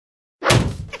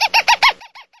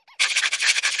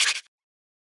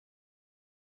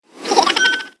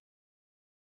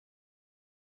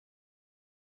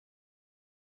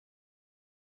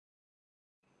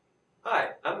Hi,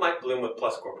 I'm Mike Bloom with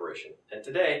Plus Corporation, and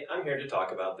today I'm here to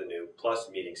talk about the new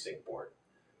Plus Meeting Sync Board,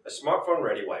 a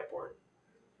smartphone-ready whiteboard.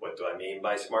 What do I mean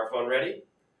by smartphone-ready?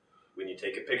 When you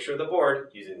take a picture of the board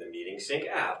using the Meeting Sync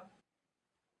app,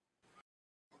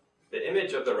 the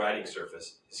image of the writing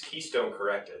surface is keystone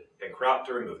corrected and cropped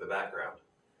to remove the background.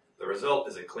 The result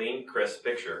is a clean, crisp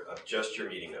picture of just your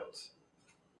meeting notes.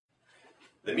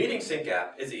 The Meeting Sync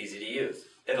app is easy to use.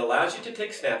 It allows you to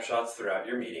take snapshots throughout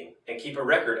your meeting and keep a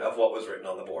record of what was written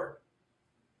on the board.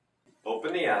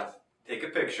 Open the app, take a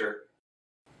picture,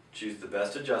 choose the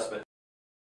best adjustment,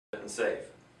 and save.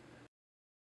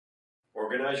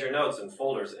 Organize your notes in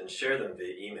folders and share them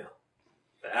via email.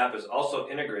 The app is also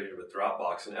integrated with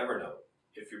Dropbox and Evernote,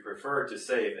 if you prefer to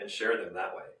save and share them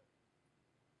that way.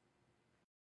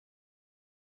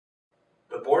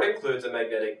 The board includes a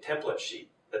magnetic template sheet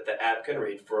that the app can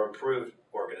read for improved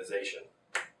organization.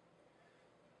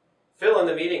 Fill in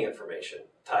the meeting information,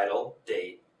 title,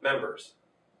 date, members.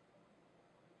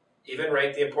 Even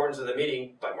rank the importance of the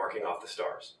meeting by marking off the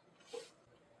stars.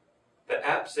 The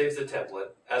app saves the template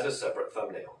as a separate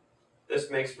thumbnail.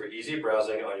 This makes for easy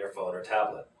browsing on your phone or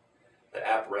tablet. The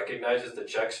app recognizes the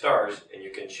checked stars and you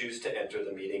can choose to enter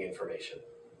the meeting information.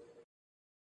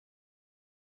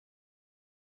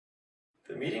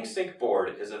 The Meeting Sync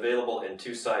board is available in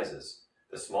two sizes.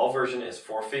 The small version is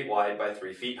 4 feet wide by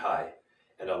 3 feet high,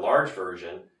 and a large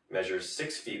version measures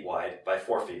 6 feet wide by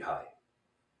 4 feet high.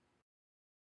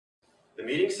 The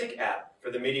Meeting Sync app for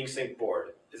the Meeting Sync board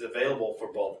is available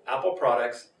for both Apple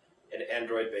products and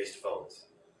Android-based phones.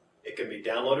 It can be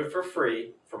downloaded for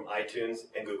free from iTunes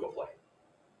and Google Play.